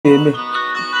Amen.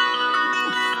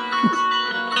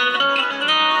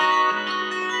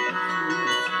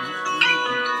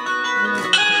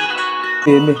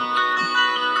 Amen.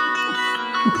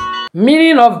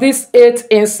 Meaning of these 8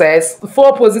 insects,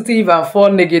 4 positive and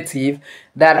 4 negative,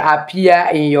 that appear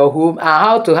in your home, and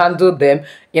how to handle them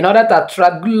in order to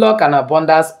attract good luck and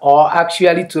abundance, or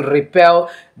actually to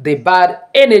repel the bad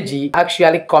energy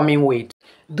actually coming with.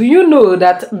 Do you know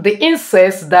that the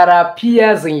insects that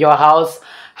appears in your house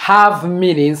have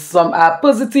meanings? Some are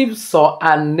positive, some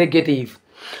are negative.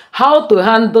 How to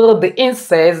handle the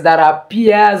insects that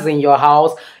appears in your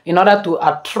house in order to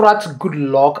attract good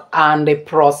luck and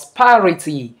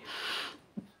prosperity.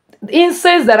 The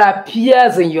insects that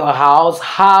appears in your house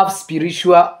have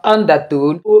spiritual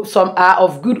undertone. Some are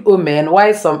of good omen,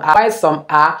 while some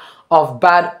are of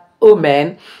bad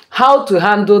omen. How to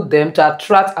handle them to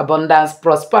attract abundance,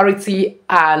 prosperity,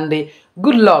 and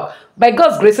good luck. By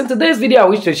God's grace, in today's video, I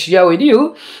wish to share with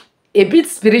you a bit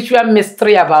spiritual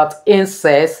mystery about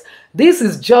insects. This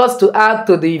is just to add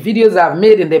to the videos I've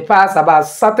made in the past about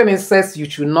certain insects you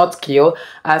should not kill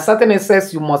and certain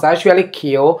insects you must actually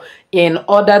kill in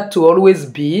order to always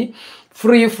be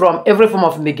free from every form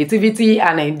of negativity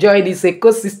and enjoy this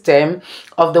ecosystem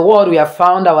of the world we have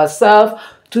found ourselves.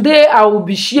 Today, I will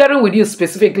be sharing with you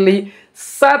specifically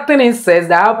certain insects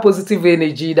that have positive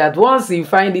energy, that once you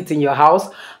find it in your house,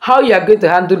 how you are going to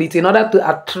handle it in order to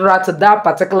attract that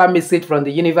particular message from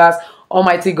the universe,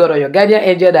 Almighty God, or your guardian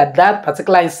angel that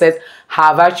particular insect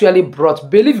have actually brought.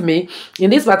 Believe me, in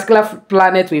this particular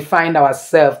planet we find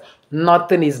ourselves,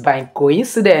 nothing is by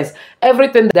coincidence.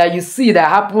 Everything that you see that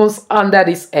happens under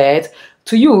this earth,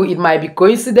 to you it might be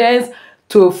coincidence.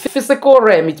 To physical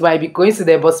realm, it might be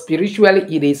coincidence, but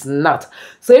spiritually it is not.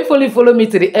 So if you only follow me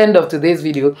to the end of today's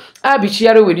video, I'll be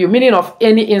sharing with you meaning of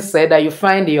any insect that you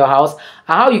find in your house and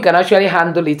how you can actually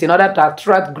handle it in order to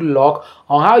attract good luck,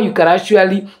 or how you can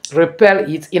actually repel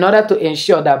it in order to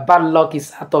ensure that bad luck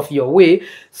is out of your way.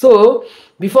 So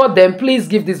before then, please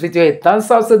give this video a thumbs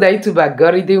up so that YouTube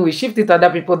algorithm will shift it to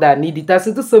other people that need it. As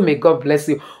you do so, may God bless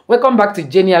you. Welcome back to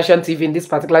Jenny Action TV. In this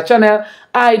particular channel,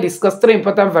 I discuss 3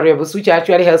 important variables which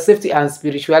actually help safety and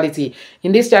spirituality.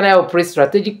 In this channel, we pray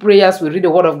strategic prayers, we read the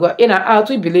word of God in and out,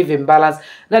 we believe in balance.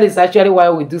 That is actually why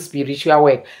we do spiritual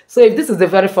work. So if this is the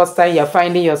very first time you're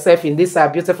finding yourself in this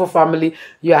beautiful family,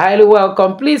 you're highly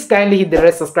welcome. Please kindly hit the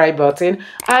red subscribe button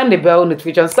and the bell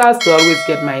notification so as to always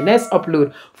get my next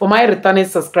upload. For my returning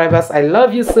subscribers, I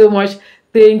love you so much.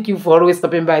 Thank you for always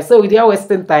stopping by. So without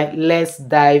wasting time, let's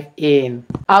dive in.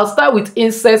 I'll start with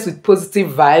insects with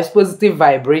positive vibes, positive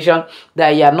vibration that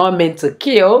you are not meant to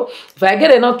kill. If I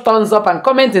get enough thumbs up and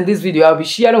comment in this video, I'll be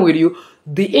sharing with you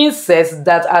the insects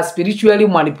that are spiritually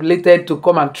manipulated to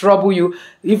come and trouble you.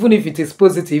 Even if it is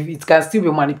positive, it can still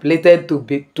be manipulated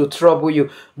to trouble you.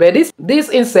 But these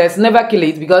insects, never kill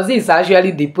it, because this is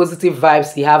actually the positive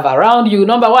vibes you have around you.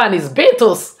 Number 1 is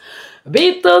beetles.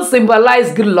 Beetles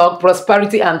symbolize good luck,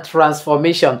 prosperity, and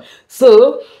transformation.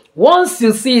 So once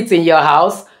you see it in your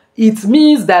house, it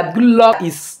means that good luck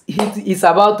is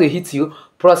about to hit you,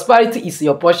 prosperity is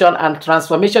your portion, and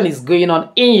transformation is going on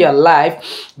in your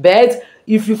life. But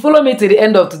if you follow me to the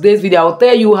end of today's video, I'll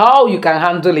tell you how you can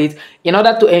handle it in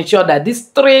order to ensure that these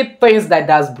 3 things that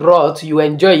has brought, you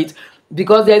enjoy it.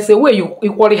 Because there's a way you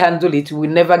equally handle it, you will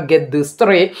never get those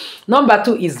 3. Number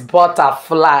 2 is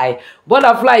butterfly.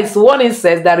 Butterfly is one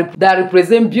insect that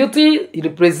represents beauty, it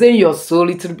represents your soul,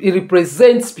 it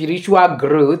represents spiritual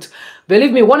growth.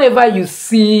 Believe me, whenever you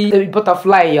see a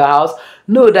butterfly in your house,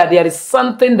 know that there is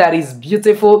something that is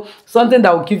beautiful, something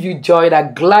that will give you joy,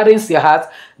 that gladdens your heart,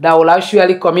 that will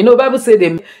actually come. You know, Bible said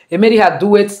a merry heart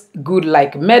doeth good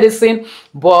like medicine,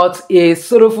 but a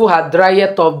sorrowful heart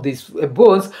drieth up these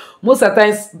bones. Most of the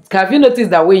times, have you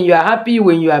noticed that when you are happy,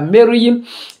 when you are marrying,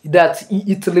 that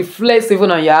it reflects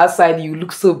even on your outside, you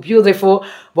look so beautiful.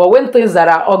 But when things that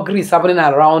are ugly is happening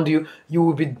around you, you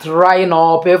will be drying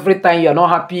up. Every time you're not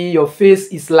happy, your face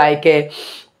is like a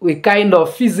kind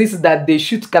of physics that they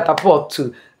shoot catapult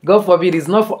to. God forbid, it's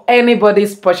not for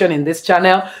anybody's portion in this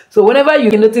channel. So whenever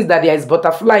you notice that there is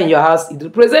butterfly in your house, it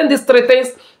represents these 3 things.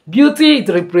 Beauty, it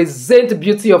represents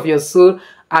beauty of your soul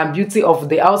and beauty of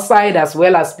the outside, as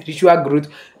well as spiritual growth.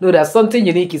 Know that something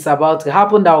unique is about to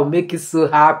happen that will make you so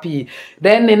happy.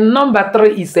 Then in number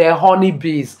 3 is a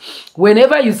honeybees.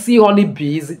 Whenever you see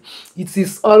honeybees, it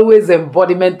is always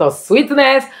embodiment of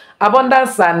sweetness,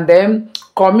 abundance, and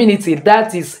community.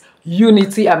 That is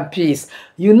unity and peace.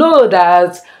 You know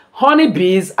that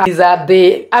honeybees are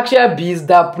the actual bees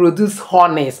that produce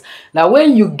honeys. Now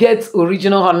when you get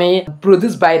original honey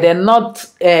produced by them, not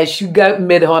sugar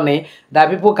made honey that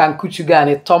people can cook sugar and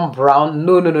it turn brown.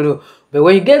 No. But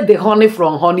when you get the honey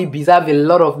from honeybees, have a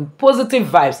lot of positive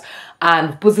vibes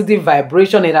and positive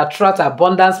vibration. It attracts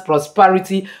abundance,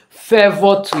 prosperity,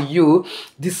 favor to you.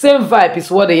 The same vibe is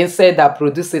what the insect that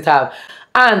produce it have.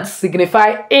 Ants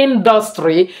signify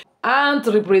industry. Ant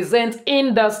represent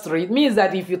industry. It means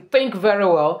that if you think very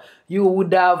well, you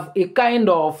would have a kind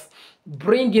of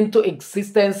bring into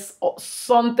existence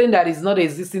something that is not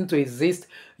existing to exist.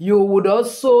 You would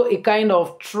also a kind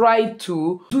of try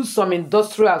to do some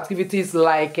industrial activities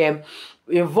like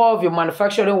involve your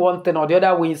manufacturing one thing or the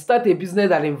other. When you start a business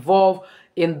that involve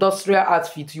industrial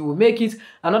outfit, you will make it.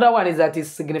 Another one is that it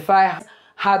signifies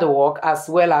hard work as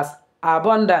well as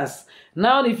abundance.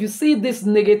 Now, if you see this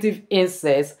negative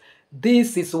insects,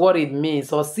 this is what it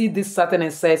means, or see this certain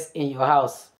insects in your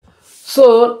house.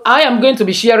 So I am going to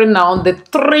be sharing now the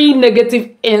 3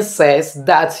 negative insects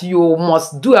that you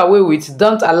must do away with.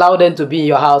 Don't allow them to be in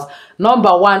your house.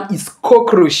 Number 1 is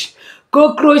cockroach.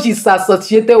 Cockroach is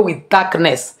associated with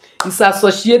darkness. It's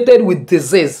associated with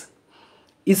disease.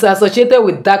 It's associated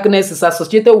with darkness. It's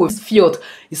associated with filth.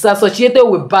 It's associated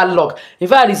with bad luck. In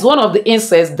fact, it's one of the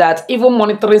insects that even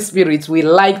monitoring spirits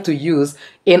will like to use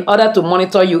in order to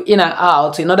monitor you in and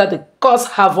out, in order to cause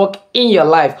havoc in your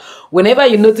life. Whenever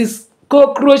you notice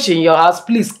cockroach in your house,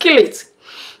 please kill it.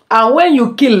 And when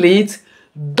you kill it,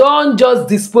 don't just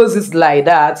dispose it like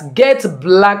that. Get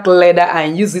black leather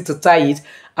and use it to tie it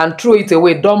and throw it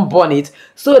away. Don't burn it,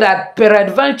 so that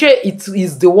peradventure it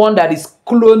is the one that is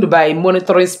cloned by a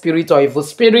monitoring spirit or evil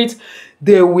spirit.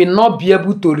 They will not be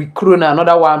able to reclone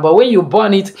another one. But when you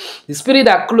burn it, the spirit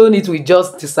that cloned it will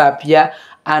just disappear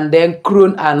and then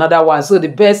clone another one. So the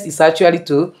best is actually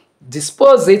to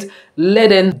dispose it, let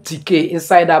them decay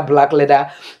inside that black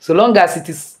leather. So long as it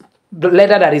is the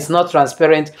leather that is not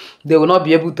transparent, they will not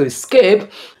be able to escape.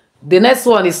 The next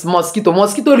one is mosquito.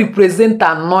 Mosquito represent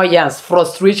annoyance,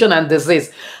 frustration, and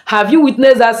disease. Have you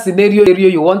witnessed that scenario?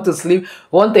 You want to sleep,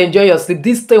 want to enjoy your sleep.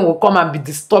 This thing will come and be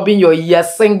disturbing your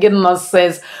ears, singing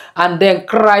nonsense, and then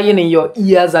crying in your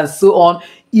ears and so on.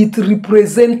 It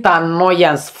represents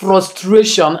annoyance,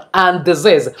 frustration, and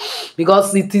disease,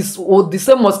 because it is the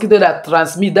same mosquito that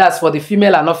transmit, that's for the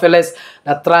female Anopheles,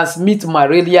 that transmit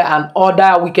malaria and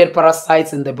other wicked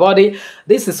parasites in the body.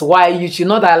 This is why you should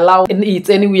not allow it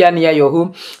anywhere near your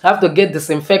home. You have to get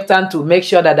disinfectant to make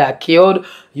sure that they are killed.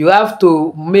 You have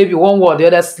to, maybe one way or the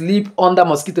other, sleep under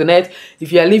mosquito net.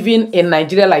 If you are living in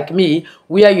Nigeria like me,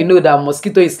 where you know that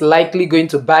mosquito is likely going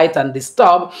to bite and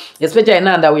disturb, especially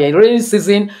now that we are in rainy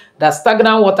season, that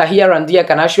stagnant water here and there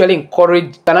can actually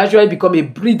become a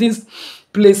breeding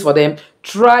place for them.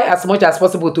 Try as much as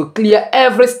possible to clear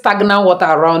every stagnant water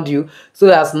around you, so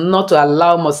as not to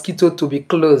allow mosquito to be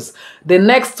close. The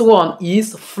next one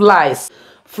is flies.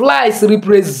 Flies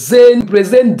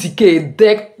represent decay,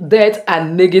 death,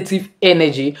 and negative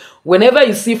energy. Whenever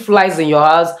you see flies in your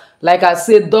house, like I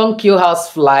said, don't kill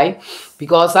house fly,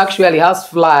 because actually house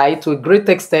fly, to a great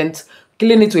extent,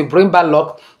 killing it will bring bad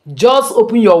luck. Just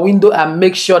open your window and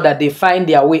make sure that they find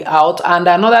their way out. And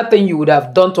another thing you would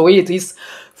have done to it is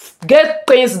get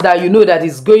things that you know that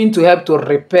is going to help to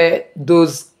repair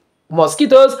those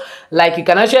mosquitoes. Like you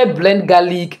can actually blend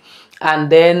garlic and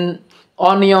then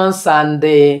onions and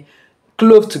the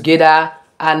clove together,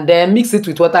 and then mix it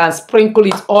with water and sprinkle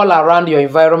it all around your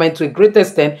environment. To a great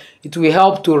extent, it will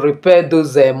help to repair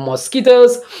those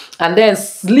mosquitoes. And then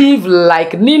leaf,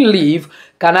 like neem leaf,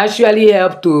 can actually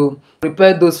help to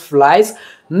repair those flies.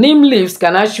 Neem leaves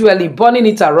can actually, burning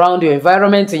it around your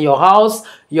environment, in your house,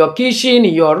 your kitchen,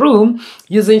 in your room,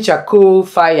 using charcoal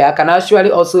fire, can actually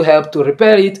also help to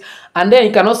repair it. And then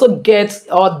you can also get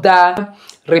other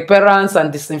repairants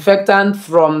and disinfectant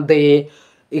from the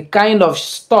kind of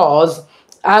stores.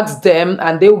 Ask them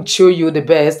and they will show you the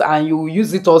best, and you will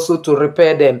use it also to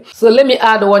repair them. So let me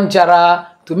add 1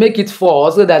 jar to make it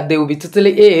 4, so that they will be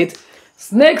totally 8.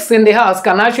 Snakes in the house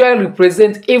can actually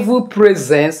represent evil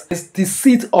presence,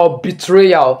 deceit, or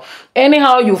betrayal.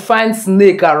 Anyhow you find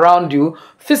snake around you,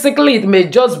 physically it may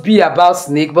just be about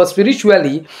snake, but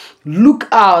spiritually, look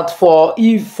out for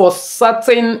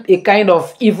certain a kind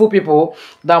of evil people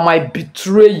that might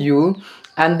betray you.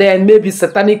 And then maybe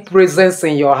satanic presence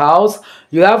in your house.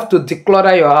 You have to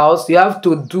declutter your house. You have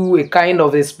to do a kind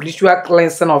of a spiritual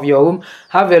cleansing of your home.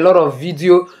 Have a lot of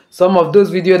video. Some of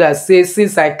those videos that say,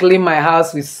 since I clean my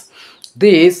house with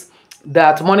this,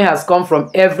 that money has come from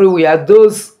everywhere.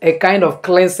 Those a kind of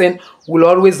cleansing will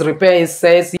always repair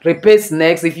insects, repair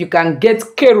snakes. If you can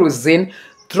get kerosene,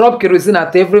 drop kerosene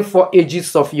at every 4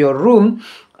 edges of your room,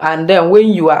 and then when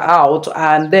you are out,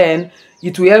 and then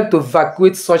it will help to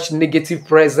evacuate such negative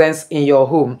presence in your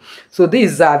home. So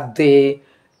these are the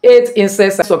 8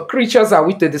 insects or creatures I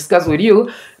wish to discuss with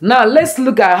you. Now let's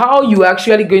look at how you are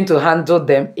actually going to handle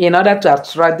them in order to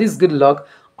attract this good luck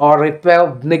or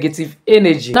repel negative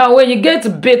energy. Now when you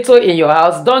get beetle in your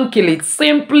house, don't kill it.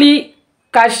 Simply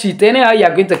catch it. Anyhow you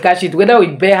are going to catch it, whether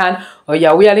with bare hand or you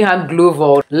are wearing hand glove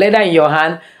or leather in your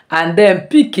hand, and then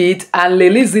pick it and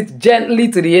release it gently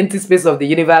to the empty space of the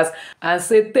universe and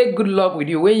say, take good luck with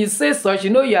you. When you say such, you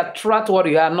know you attract what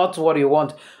you are, not what you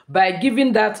want. By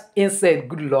giving that insect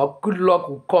good luck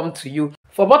will come to you.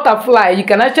 For butterfly, you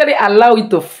can actually allow it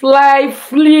to fly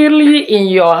freely in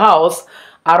your house,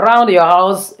 around your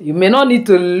house. You may not need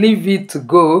to leave it to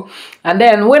go. And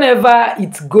then whenever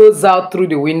it goes out through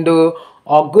the window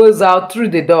or goes out through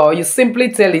the door, you simply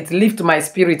tell it, lift my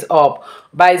spirit up.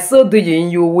 By so doing,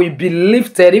 you will be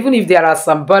lifted, even if there are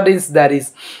some burdens that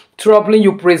is troubling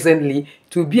you presently,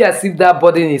 to be as if that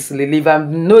burden is relieved,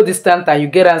 and no distant time you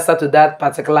get answer to that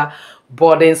particular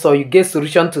burden, so you get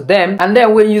solution to them. And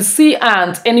then when you see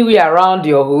ant anywhere around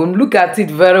your home, look at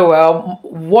it very well,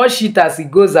 watch it as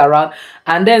it goes around,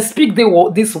 and then speak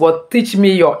this word, teach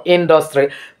me your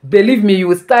industry. Believe me, you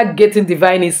will start getting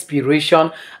divine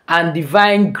inspiration and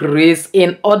divine grace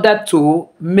in order to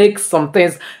make some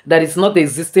things that is not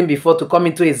existing before to come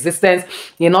into existence,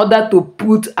 in order to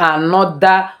put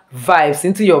another vibes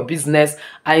into your business,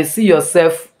 and you see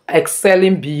yourself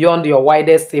excelling beyond your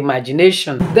widest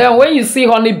imagination. Then when you see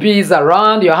honeybees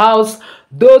around your house,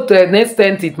 though to an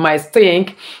extent it might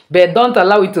stink, but don't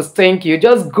allow it to stink you.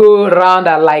 Just go around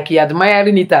and like you're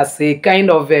admiring it as a kind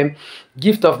of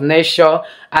gift of nature,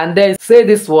 and then say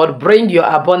this word, bring your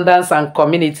abundance and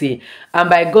community. And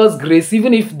by God's grace,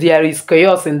 even if there is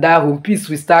chaos in that home, peace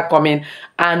will start coming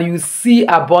and you see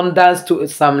abundance to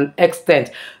some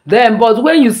extent. Then but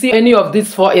when you see any of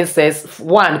these 4 insects,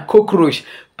 1, cockroach,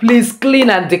 please clean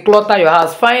and declutter your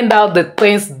house. Find out the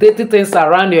things, dirty things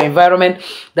around your environment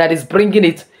that is bringing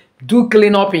it. Do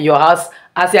clean up in your house.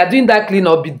 As you are doing that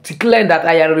cleanup, be declaring that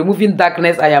I am removing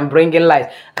darkness, I am bringing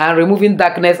light. I am removing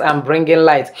darkness, I am bringing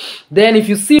light. Then if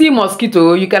you see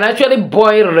mosquito, you can actually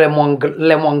boil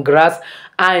lemongrass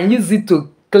and use it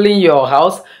to clean your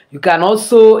house. You can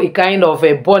also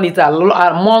burn it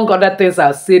among other things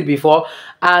I've said before,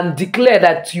 and declare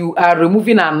that you are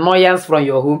removing annoyance from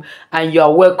your home and you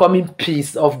are welcoming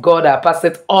peace of God that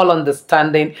passeth all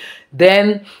understanding.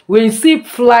 Then when you see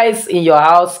flies in your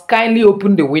house, kindly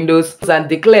open the windows and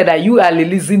declare that you are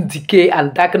releasing decay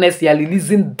and darkness. You are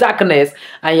releasing darkness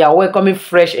and you are welcoming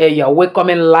fresh air. You are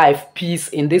welcoming life, peace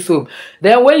in this home.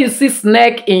 Then when you see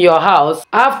snake in your house,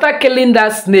 after killing that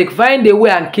snake, find a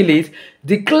way and kill it.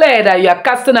 Declare that you are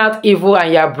casting out evil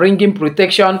and you are bringing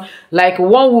protection. Like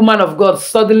one woman of God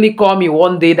suddenly called me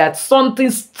one day that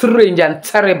something strange and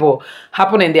terrible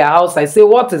happened in their house. I say,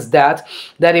 what is that?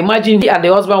 That imagine he and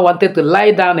the husband wanted to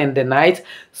lie down in the night.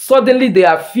 Suddenly they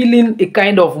are feeling a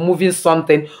kind of moving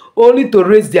something, only to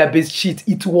raise their bed sheet.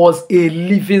 It was a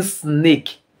living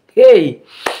snake. Hey!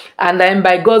 And then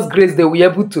by God's grace, they were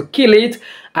able to kill it.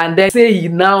 And then say he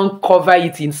now cover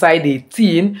it inside a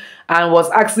tin and was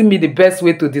asking me the best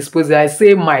way to dispose it. I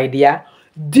say, my dear,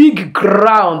 dig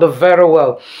ground very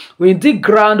well. When you dig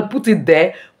ground, put it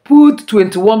there, put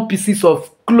 21 pieces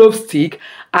of clove stick,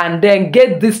 and then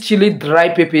get this chili dry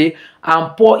pepper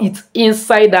and pour it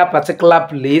inside that particular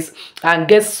place, and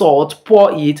get salt,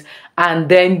 pour it, and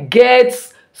then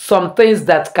get some things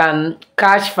that can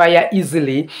catch fire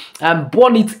easily and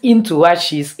burn it into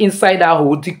ashes inside that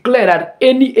hole. Declare that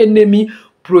any enemy,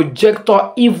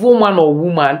 projector, evil man or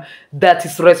woman that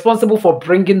is responsible for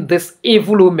bringing this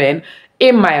evil woman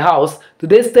in my house, to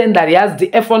the extent that he has the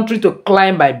effrontery to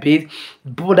climb my bed,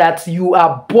 but that you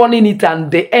are burning it and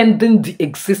the ending the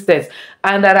existence,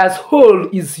 and that as whole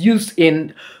is used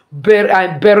in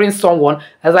burying someone.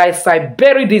 As I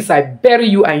bury this, I bury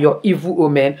you and your evil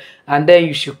omen, and then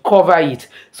you should cover it.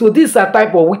 So these are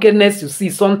type of wickedness you see.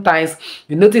 Sometimes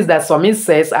you notice that some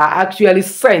insects are actually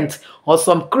sent, or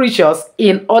some creatures,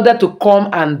 in order to come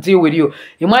and deal with you.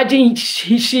 Imagine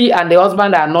she and the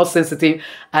husband are not sensitive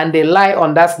and they lie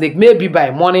on that snake. Maybe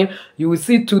by morning you will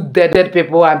see 2 dead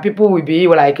people and people will be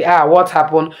like, what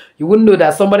happened? You wouldn't know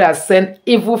that somebody has sent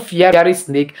evil fiery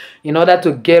snake in order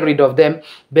to get rid of them.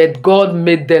 But God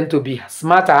made them to be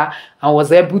smarter and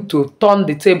was able to turn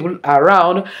the table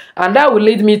around. And that will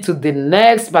lead me to the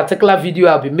next particular video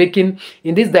I'll be making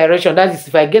in this direction. That is,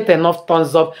 if I get enough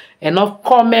thumbs up, enough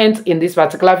comment in this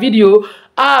particular video,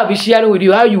 I'll be sharing with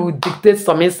you how you would dictate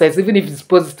some insights, even if it's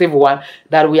positive one,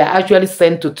 that we are actually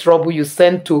sent to trouble you,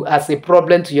 sent to as a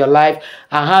problem to your life,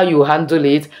 and how you handle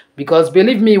it. Because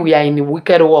believe me, we are in a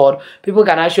wicked world. People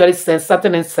can actually send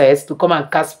certain insights to come and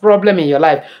cause problem in your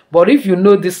life. But if you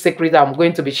know this secret I'm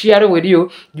going to be sharing with you,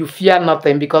 you fear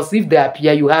nothing, because if they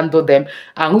appear, you handle them,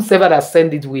 and whosoever that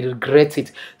send it will regret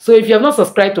it. So if you have not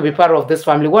subscribed to be part of this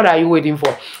family, what are you waiting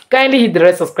for? Kindly hit the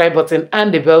red subscribe button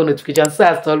and the bell notification so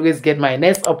as to always get my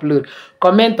next upload.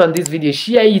 Comment on this video,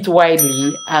 share it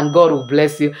widely, and God will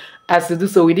bless you. As you do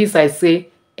so, with this I say,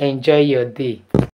 enjoy your day.